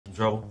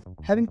Trouble.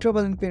 Having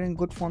trouble in pairing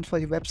good fonts for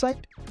your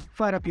website?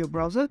 Fire up your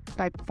browser,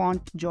 type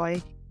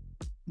fontjoy.com,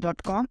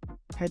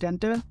 hit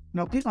enter.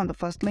 Now click on the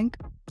first link.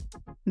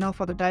 Now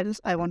for the titles,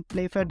 I want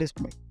Playfair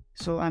display.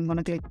 So I'm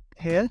gonna click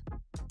here.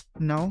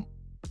 Now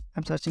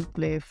I'm searching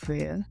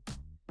Playfair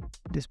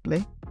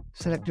display.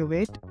 Select your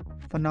weight.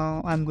 For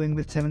now, I'm going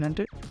with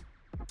 700.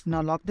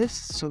 Now lock this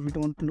so we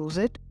don't lose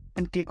it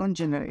and click on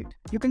generate.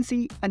 You can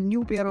see a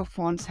new pair of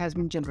fonts has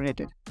been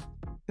generated.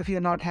 If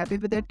you're not happy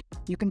with it,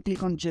 you can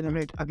click on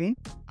generate again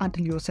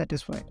until you're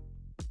satisfied.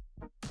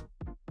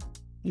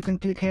 You can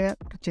click here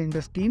to change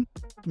the scheme.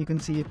 You can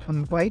see it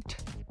on white.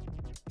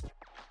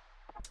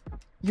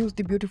 Use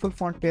the beautiful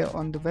font pair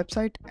on the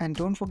website and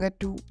don't forget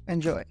to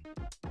enjoy.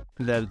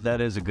 That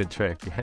is a good trick.